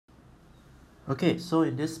Okay, so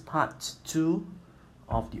in this part 2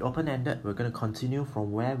 of the open-ended, we're going to continue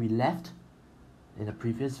from where we left in the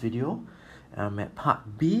previous video. At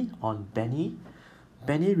part B on Benny.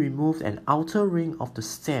 Benny removed an outer ring of the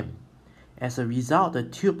stem. As a result, the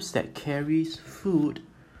tubes that carries food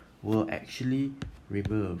were actually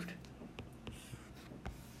removed.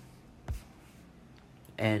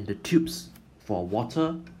 And the tubes for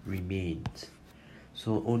water remained.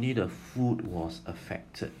 So only the food was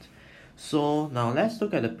affected. So now let's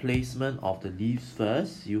look at the placement of the leaves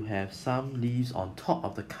first. You have some leaves on top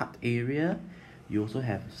of the cut area. You also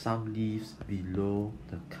have some leaves below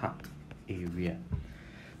the cut area.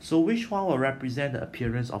 So which one will represent the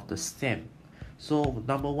appearance of the stem? So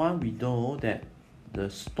number one, we know that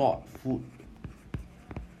the stored food,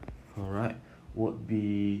 alright, would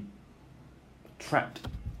be trapped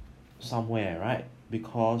somewhere, right?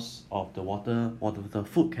 Because of the water or the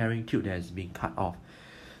food carrying tube that has been cut off.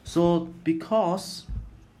 So because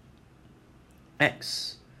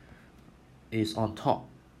X is on top,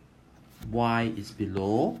 Y is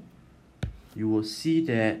below, you will see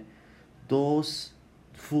that those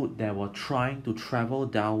food that were trying to travel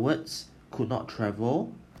downwards could not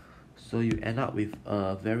travel. So you end up with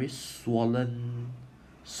a very swollen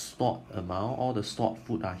stored amount. All the stored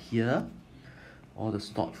food are here. All the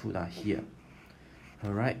stored food are here.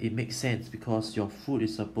 Alright, it makes sense because your food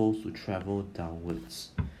is supposed to travel downwards.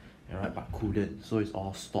 Alright, but couldn't. So it's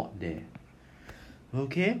all stored there.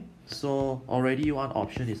 Okay, so already one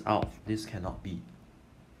option is out. This cannot be.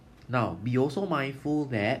 Now, be also mindful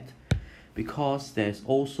that because there's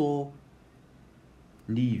also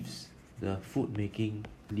leaves, the food making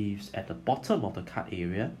leaves at the bottom of the cut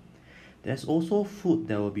area, there's also food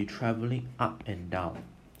that will be traveling up and down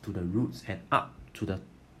to the roots and up to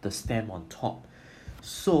the stem on top.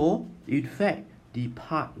 So, in fact, the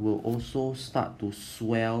part will also start to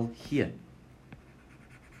swell here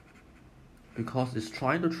because it's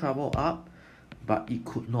trying to travel up, but it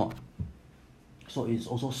could not. So it's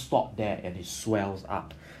also stopped there and it swells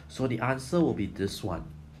up. So the answer will be this one.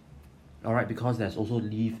 Alright, because there's also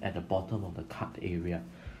leaf at the bottom of the cut area.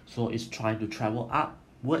 So it's trying to travel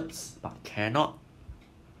upwards, but cannot.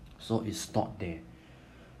 So it's stopped there.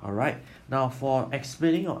 Alright, now for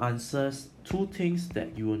explaining your answers, two things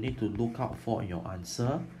that you will need to look out for in your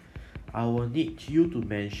answer. I will need you to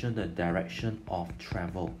mention the direction of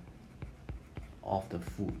travel of the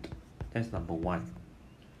food. That's number one.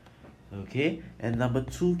 Okay, and number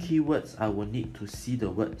two keywords, I will need to see the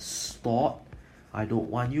word stored. I don't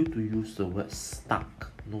want you to use the word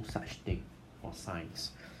stuck. No such thing for science.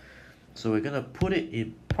 So we're going to put it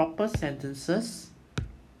in proper sentences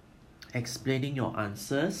explaining your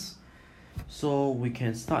answers. So we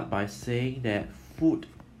can start by saying that food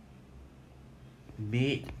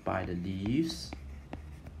made by the leaves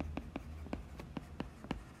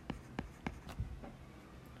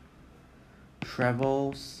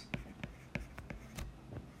travels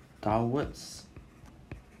downwards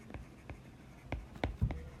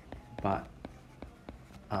but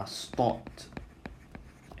are stored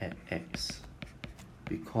at X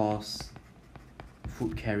because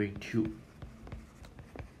food carrying tube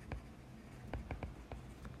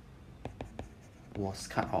was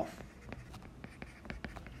cut off.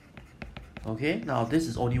 Okay, now this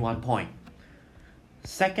is only one point.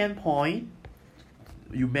 Second point,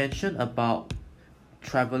 you mentioned about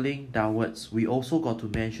traveling downwards. We also got to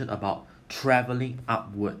mention about traveling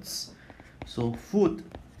upwards. So food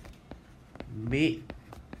made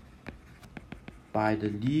by the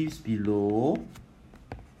leaves below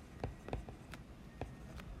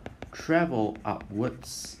travel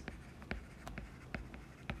upwards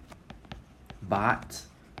but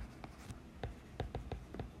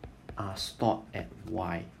are stored at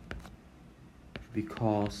Y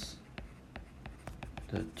because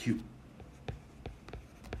the tube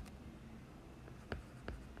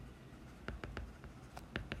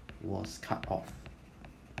was cut off.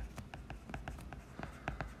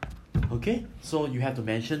 Okay, so you have to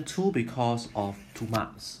mention two because of 2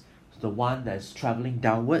 marks. The one that's traveling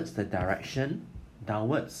downwards, the direction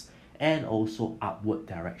downwards, and also upward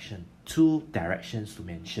direction. 2 directions to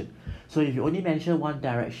mention. So if you only mention one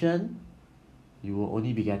direction, you will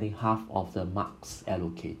only be getting half of the marks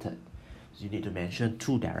allocated. So you need to mention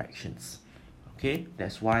 2 directions. Okay,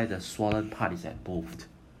 that's why the swollen part is at both.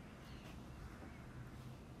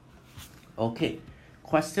 Okay,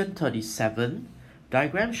 question 37.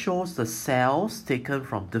 Diagram shows the cells taken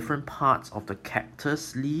from different parts of the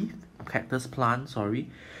cactus plant.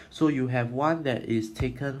 So you have one that is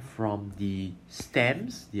taken from the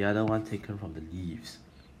stems, the other one taken from the leaves.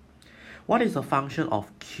 What is the function of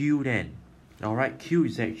Q then? Alright, Q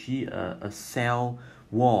is actually a cell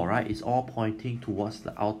wall, right? It's all pointing towards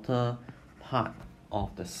the outer part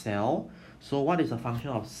of the cell. So what is the function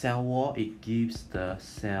of cell wall? It gives the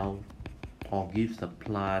cell or gives the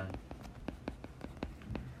plant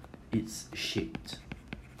its shape.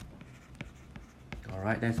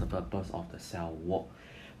 Alright, that's the purpose of the cell wall.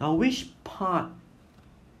 Now, which part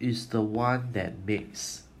is the one that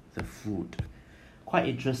makes the food? Quite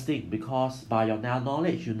interesting, because by your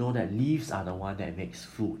knowledge, you know that leaves are the one that makes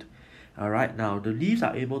food. Alright, now the leaves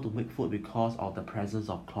are able to make food because of the presence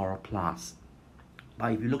of chloroplasts.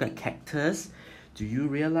 But if you look at cactus, do you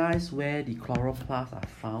realize where the chloroplasts are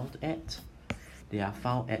found at? They are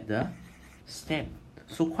found at the stem.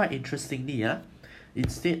 So quite interestingly,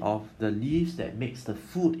 instead of the leaves that makes the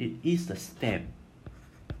food, it is the stem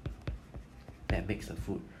that makes the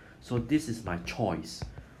food. So this is my choice.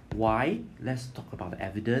 Why? Let's talk about the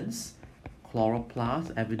evidence.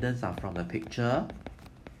 Chloroplasts, evidence are from the picture,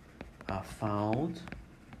 are found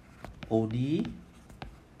only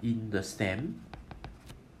in the stem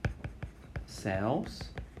cells.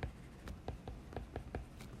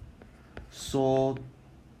 So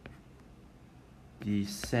the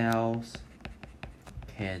cells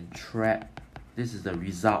can trap, this is the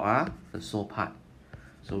result, the so part.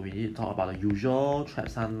 So we need to talk about the usual, trap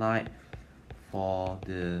sunlight for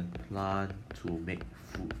the plant to make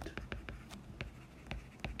food.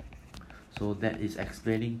 So that is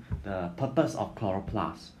explaining the purpose of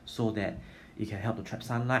chloroplast, so that it can help to trap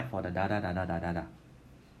sunlight for the da.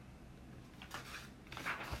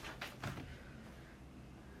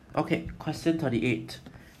 Okay, question 38.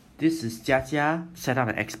 This is Jia set up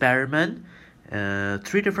an experiment. 3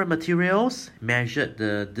 different materials, measured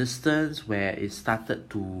the distance where it started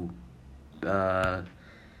to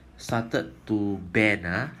bend.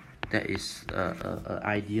 That is a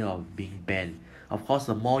idea of being bent. Of course,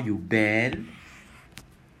 the more you bend,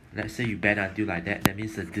 let's say you bend until like that, that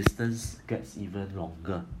means the distance gets even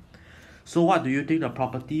longer. So what do you think the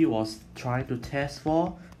property was trying to test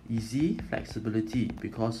for? Easy, flexibility,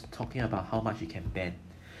 because talking about how much it can bend.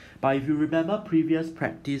 But if you remember previous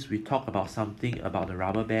practice, we talked about something about the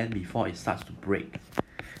rubber band before it starts to break.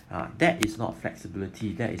 That is not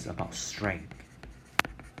flexibility, that is about strength.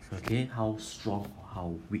 Okay, how strong or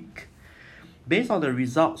how weak. Based on the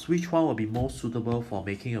results, which one will be most suitable for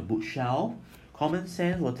making a bookshelf? Common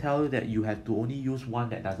sense will tell you that you have to only use one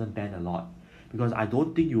that doesn't bend a lot. Because I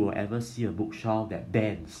don't think you will ever see a bookshelf that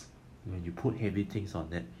bends when you put heavy things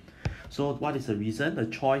on it. So what is the reason? The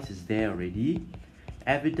choice is there already.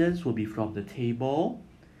 Evidence will be from the table.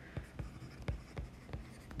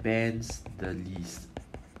 Bends the least.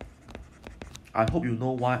 I hope you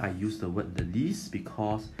know why I use the word the least,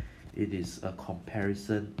 because it is a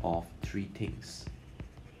comparison of 3 things.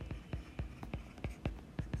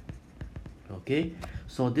 Okay,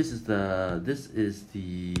 so this is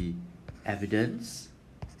the evidence,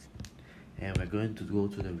 and we're going to go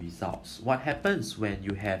to the results. What happens when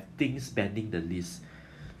you have things bending the least?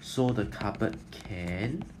 So the cupboard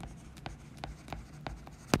can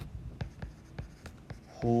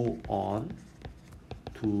hold on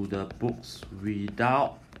to the books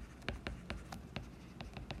without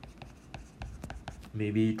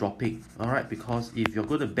maybe dropping. Alright, because if you're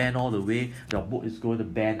going to bend all the way, your book is going to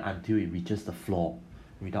bend until it reaches the floor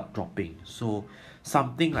without dropping. So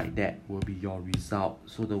something like that will be your result.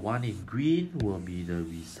 So the one in green will be the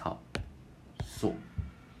result. So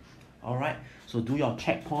alright, so do your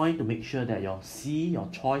checkpoint to make sure that your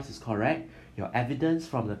choice is correct. Your evidence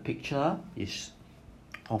from the picture is,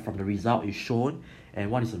 or from the result, is shown, and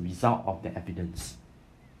what is the result of the evidence.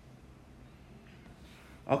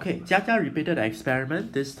 Okay, Jia repeated the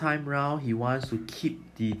experiment. This time round, he wants to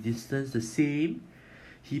keep the distance the same.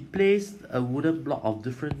 He placed a wooden block of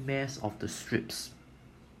different mass of the strips.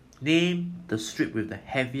 Name the strip with the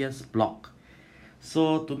heaviest block.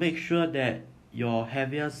 So to make sure that your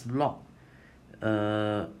heaviest block,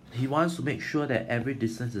 he wants to make sure that every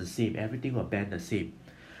distance is the same, everything will bend the same.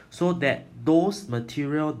 So that those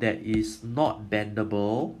material that is not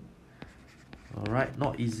bendable, alright,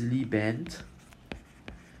 not easily bent,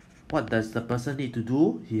 what does the person need to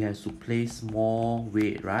do? He has to place more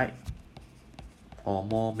weight, right? Or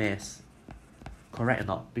more mass. Correct or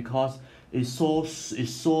not? Because it's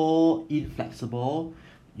so inflexible,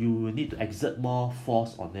 you will need to exert more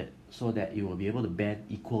force on it so that it will be able to bend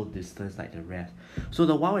equal distance like the rest. So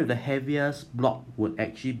the one with the heaviest block would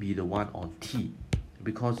actually be the one on T,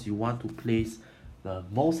 because you want to place the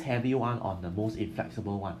most heavy one on the most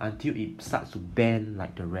inflexible one until it starts to bend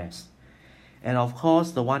like the rest. And of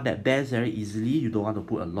course, the one that bends very easily, you don't want to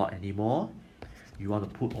put a lot anymore. You want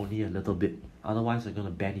to put only a little bit. Otherwise, you're going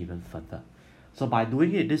to bend even further. So by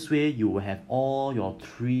doing it this way, you will have all your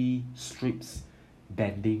three strips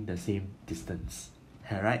bending the same distance.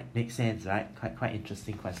 Alright, makes sense, right? Quite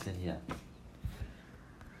interesting question here.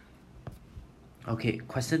 Okay,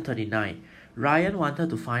 question 39. Ryan wanted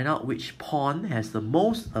to find out which pond has the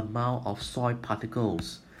most amount of soil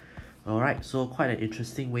particles. Alright, so quite an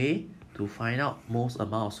interesting way to find out most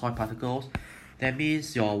amount of soil particles. That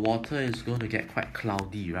means your water is going to get quite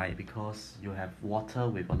cloudy, right? Because you have water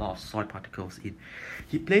with a lot of soil particles in.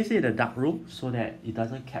 He placed it in a dark room so that it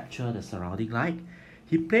doesn't capture the surrounding light.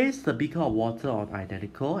 He placed the beaker of water on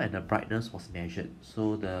identical and the brightness was measured.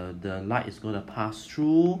 So the light is going to pass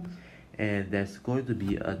through and there's going to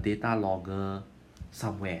be a data logger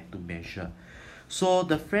somewhere to measure. So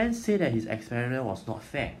the friend said that his experiment was not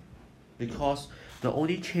fair because the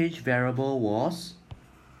only change variable was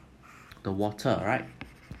the water, right?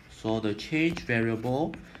 So the change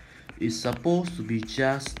variable is supposed to be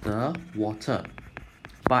just the water.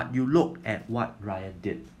 But you look at what Ryan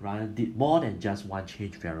did. Ryan did more than just one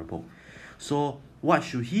change variable. So what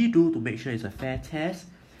should he do to make sure it's a fair test?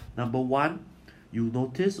 Number one, you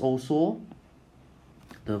notice also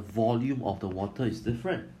the volume of the water is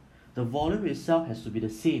different. The volume itself has to be the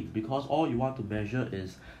same because all you want to measure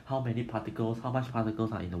is how much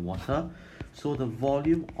particles are in the water. So the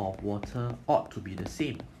volume of water ought to be the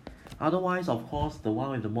same. Otherwise, of course, the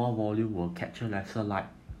one with the more volume will capture lesser light,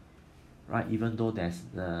 right? Even though there's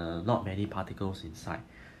not many particles inside.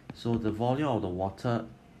 So the volume of the water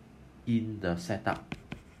in the setup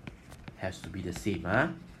has to be the same,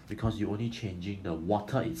 because you're only changing the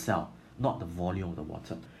water itself, not the volume of the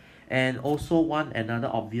water. And also another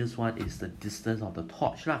obvious one is the distance of the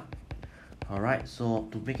torch lah. Alright, so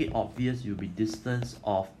to make it obvious, you'll be distance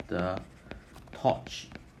of the torch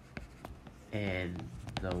and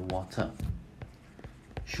the water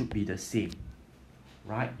should be the same,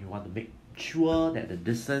 right? You want to make sure that the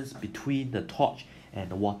distance between the torch and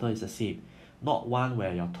the water is the same, not one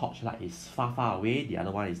where your torchlight is far away, the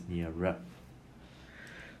other one is nearer.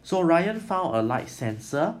 So Ryan found a light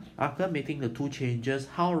sensor. After making the two changes,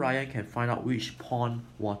 how Ryan can find out which pond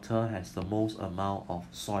water has the most amount of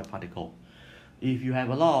soil particle. If you have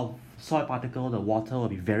a lot of soil particle, the water will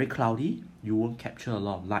be very cloudy. You won't capture a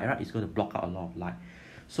lot of light, right? It's going to block out a lot of light.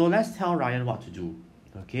 So let's tell Ryan what to do.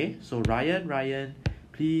 Okay, so Ryan,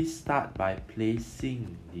 please start by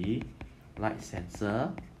placing the light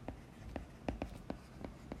sensor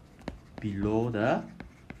below the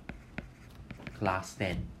glass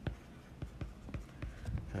stand.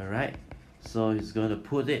 Alright, so he's going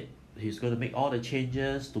to make all the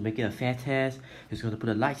changes to make it a fair test. He's going to put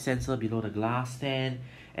a light sensor below the glass stand,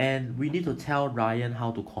 and we need to tell Ryan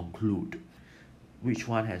how to conclude which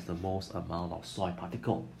one has the most amount of soil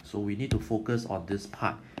particle. So we need to focus on this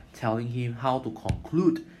part, telling him how to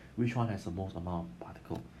conclude which one has the most amount of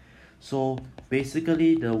particle. So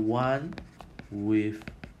basically the one with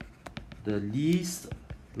the least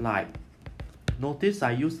light. Notice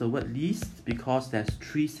I use the word least because there's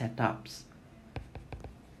three setups.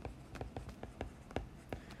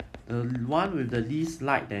 The one with the least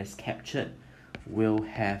light that is captured will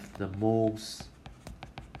have the most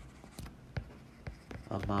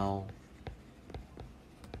amount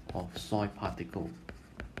of soil particle.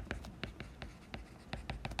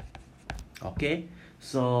 Okay,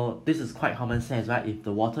 so this is quite common sense, right? If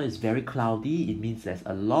the water is very cloudy, it means there's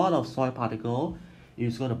a lot of soil particle.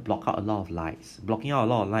 It's going to block out a lot of lights. Blocking out a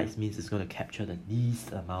lot of lights means it's going to capture the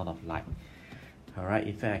least amount of light. Alright,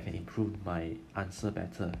 in fact, I can improve my answer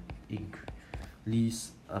better.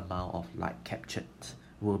 Least amount of light captured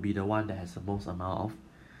will be the one that has the most amount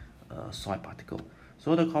of soil particle.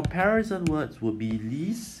 So the comparison words will be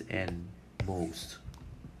least and most.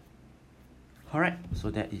 Alright, so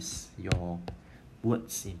that is your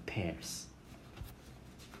words in pairs.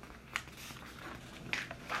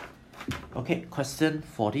 Okay, question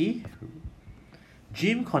 40.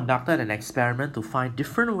 Jim conducted an experiment to find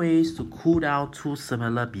different ways to cool down two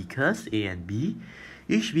similar beakers, A and B.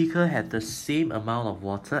 Each beaker had the same amount of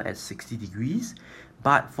water at 60 degrees,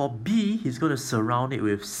 but for B, he's going to surround it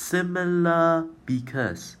with similar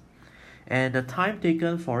beakers. And the time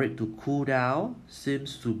taken for it to cool down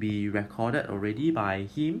seems to be recorded already by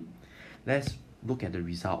him. Let's look at the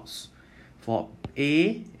results for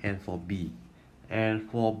A and for B. And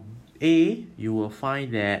for A, you will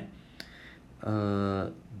find that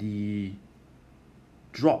the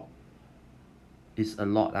drop is a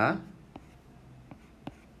lot,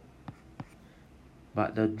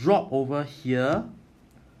 but the drop over here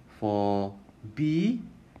for B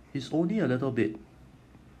is only a little bit,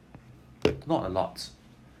 not a lot.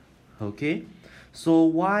 Okay, so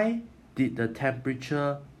why did the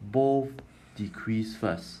temperature both decrease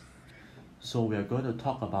first. So we are going to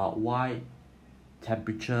talk about why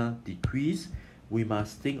temperature decrease. We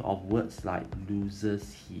must think of words like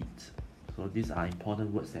loses heat. So these are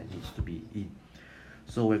important words that needs to be in.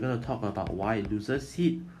 So we're going to talk about why it loses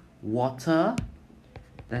heat. Water.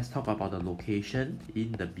 Let's talk about the location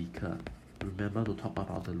in the beaker. Remember to talk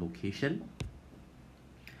about the location.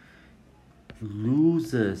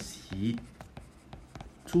 Loses heat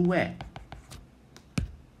to where?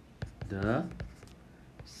 The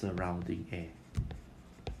surrounding air.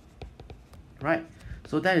 Right?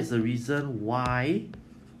 So that is the reason why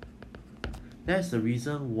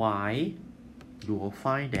you will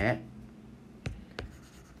find that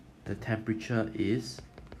the temperature is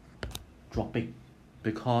dropping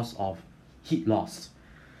because of heat loss.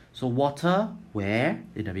 So water, where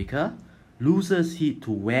in the beaker, loses heat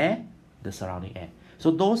to where? The surrounding air.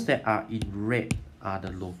 So those that are in red are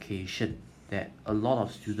the location that a lot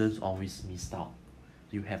of students always miss out.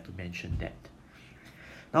 You have to mention that.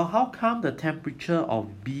 Now, how come the temperature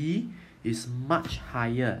of B is much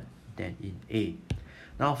higher than in A?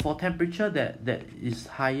 Now, for temperature that is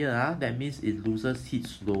higher, that means it loses heat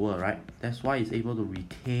slower, right? That's why it's able to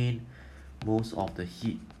retain most of the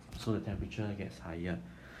heat, so the temperature gets higher.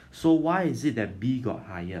 So why is it that B got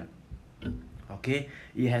higher? Okay,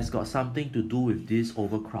 it has got something to do with this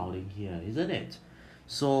overcrowding here, isn't it?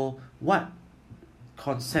 So what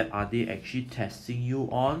concept are they actually testing you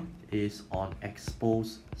on? Is on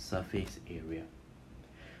exposed surface area.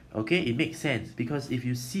 Okay, it makes sense because if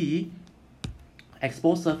you see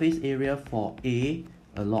exposed surface area for A,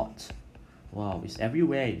 a lot. Wow, it's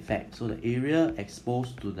everywhere in fact. So the area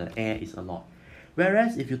exposed to the air is a lot.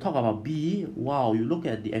 Whereas if you talk about B, wow, you look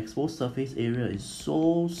at the exposed surface area, it's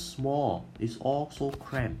so small. It's all so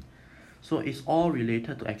cramped. So it's all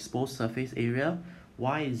related to exposed surface area.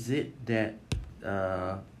 Why is it that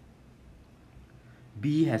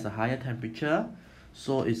B has a higher temperature?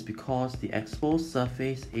 So it's because the exposed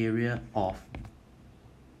surface area of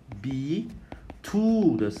B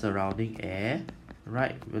to the surrounding air,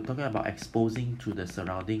 right? We're talking about exposing to the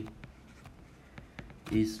surrounding,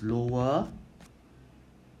 is lower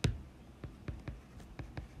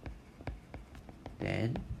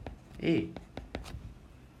than A.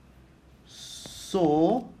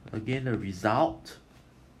 So again, the result,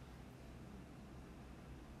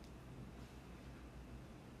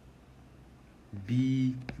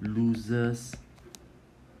 B loses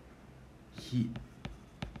heat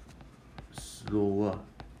slower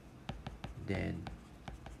than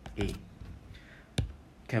A.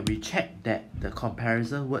 Can we check that the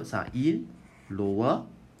comparison words are in? Lower,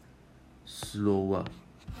 slower.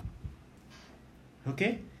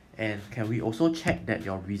 Okay, and can we also check that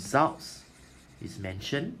your results is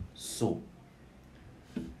mentioned? So,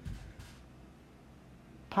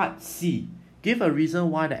 part C. Give a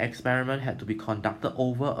reason why the experiment had to be conducted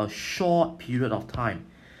over a short period of time.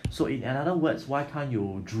 So in other words, why can't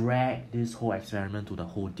you drag this whole experiment to the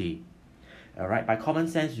whole day? Alright, by common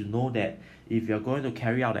sense, you know that if you're going to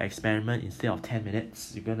carry out the experiment instead of 10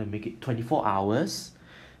 minutes, you're going to make it 24 hours.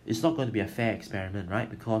 It's not going to be a fair experiment, right?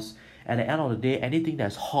 Because at the end of the day, anything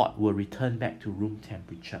that's hot will return back to room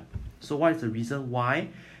temperature. So what is the reason why?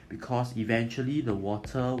 Because eventually the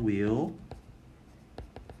water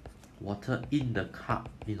in the cup,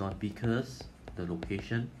 in our beakers, the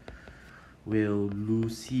location, will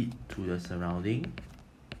lose heat to the surrounding,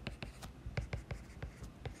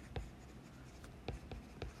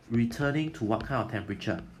 returning to what kind of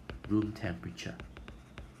temperature? Room temperature.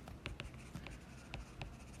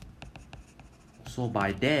 So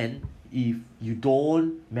by then, if you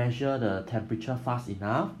don't measure the temperature fast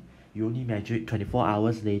enough, you only measure it 24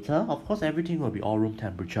 hours later, of course everything will be all room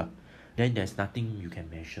temperature. Then there's nothing you can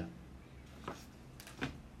measure.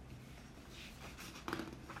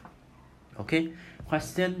 Okay,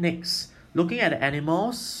 question next. Looking at the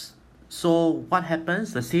animals, so what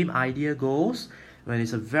happens? The same idea goes. When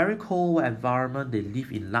it's a very cold environment, they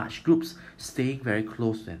live in large groups, staying very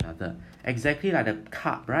close to another. Exactly like the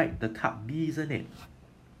cup, right? The cup B, isn't it?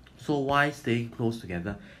 So why staying close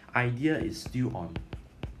together? Idea is still on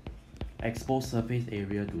exposed surface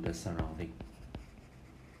area to the surrounding.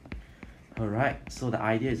 Alright, so the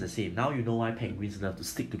idea is the same. Now you know why penguins love to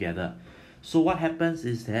stick together. So what happens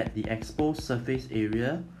is that the exposed surface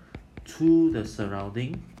area to the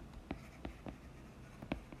surrounding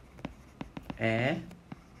air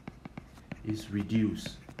is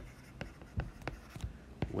reduced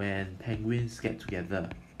when penguins get together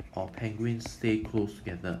or penguins stay close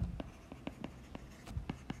together.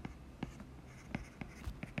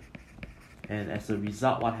 And as a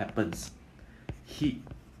result, what happens? Heat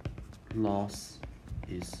loss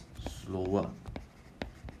is slower.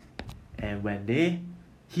 And when the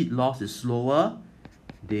heat loss is slower,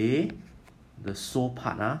 the so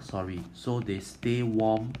part, so they stay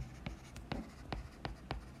warm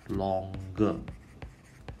longer.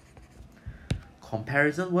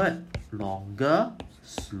 Comparison word, longer,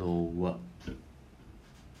 slower.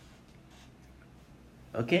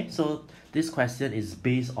 Okay, so this question is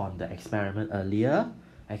based on the experiment earlier.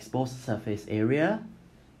 Exposed surface area,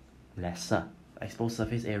 lesser. Exposed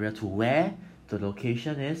surface area to where? The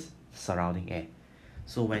location is surrounding air.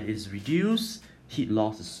 So when it's reduced, heat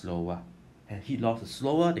loss is slower. And heat loss is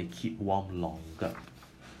slower, they keep warm longer.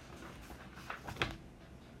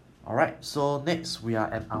 Alright, so next we are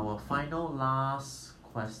at our final last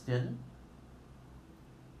question.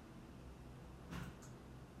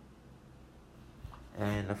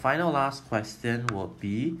 And the final last question will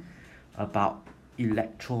be about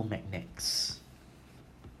electromagnets.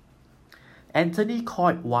 Anthony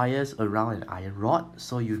coiled wires around an iron rod,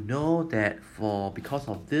 so you know that because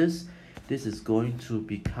of this is going to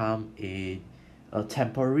become a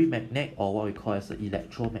temporary magnet, or what we call as an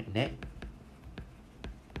electromagnet.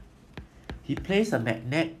 He placed a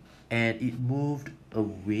magnet and it moved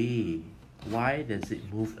away. Why does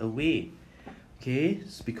it move away? Okay,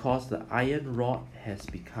 it's because the iron rod has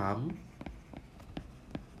become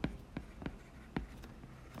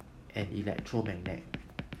an electromagnet.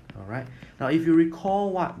 Alright, now if you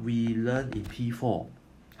recall what we learned in P4,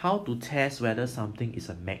 how to test whether something is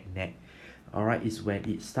a magnet, alright, is when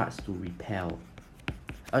it starts to repel.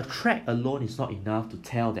 Attract alone is not enough to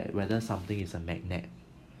tell that whether something is a magnet,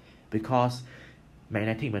 because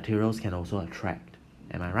magnetic materials can also attract.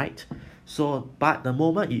 Am I right? So, but the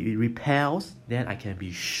moment it repels, then I can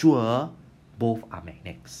be sure both are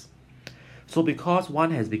magnets. So because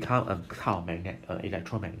one has become a kind of magnet,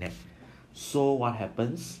 electromagnet, so what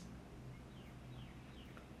happens?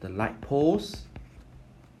 The light poles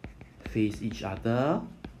face each other.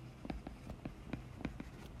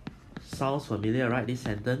 Sounds familiar, right, this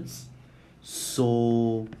sentence?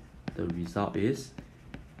 So the result is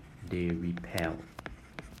they repel.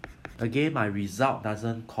 Again, my result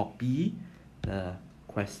doesn't copy the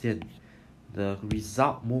question. The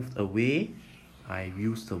result moved away. I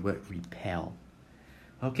use the word repel.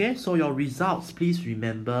 Okay, so your results, please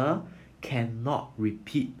remember, cannot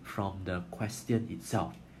repeat from the question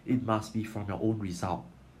itself. It must be from your own result.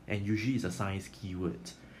 And usually it's a science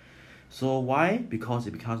keyword. So why? Because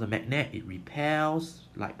it becomes a magnet, it repels,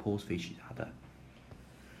 light poles face each other.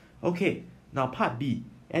 Okay, now part B.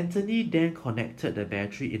 Anthony then connected the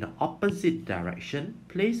battery in the opposite direction,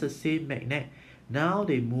 placed the same magnet. Now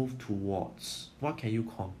they move towards. What can you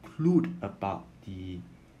conclude about the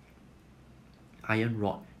iron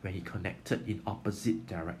rod when he connected in opposite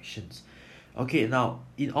directions? Okay, now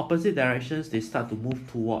in opposite directions, they start to move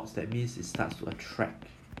towards. That means it starts to attract.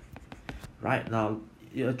 Right, now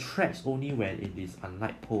it attracts only when it is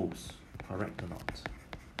unlike poles. Correct or not?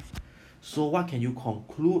 So what can you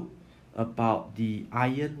conclude about the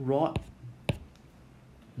iron rod?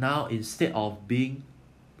 Now instead of being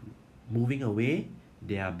moving away,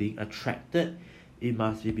 they are being attracted. It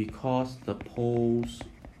must be because the poles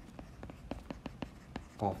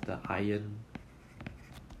of the iron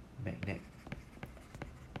magnet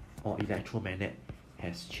or electromagnet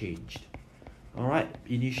has changed. Alright,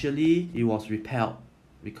 initially it was repelled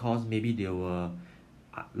because maybe they were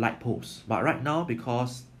light poles, but right now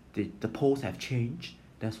because the poles have changed,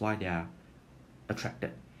 that's why they are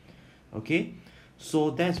attracted. Okay,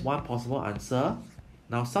 so that's one possible answer.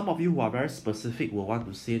 Now some of you who are very specific will want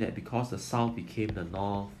to say that because the south became the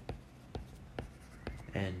north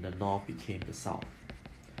and the north became the south.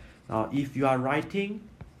 Now if you are writing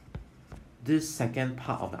this second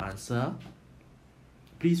part of the answer,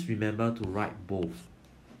 please remember to write both.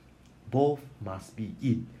 Both must be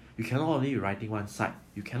in. You cannot only be writing one side.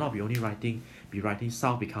 You cannot be only writing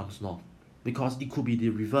south becomes north, because it could be the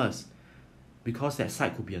reverse, because that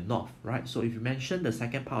side could be a north, right? So if you mention the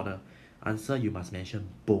second part of the answer, you must mention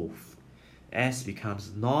both. S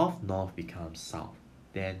becomes north, north becomes south.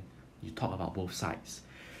 Then you talk about both sides.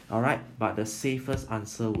 Alright, but the safest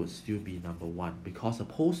answer would still be number one, because the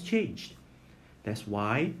poles changed. That's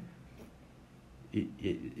why it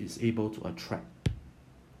is able to attract.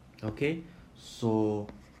 Okay, so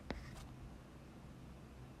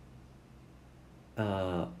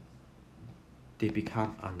they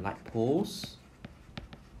become unlike poles.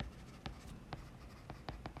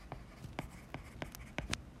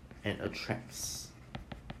 And attracts.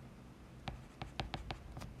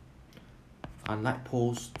 Unlike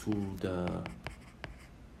poles to the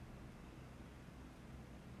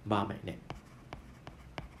bar magnet.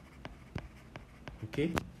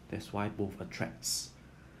 Okay, That's why both attracts.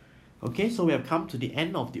 Okay, so we have come to the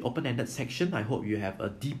end of the open-ended section. I hope you have a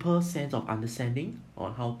deeper sense of understanding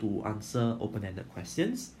on how to answer open-ended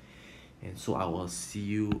questions. And so I will see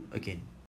you again.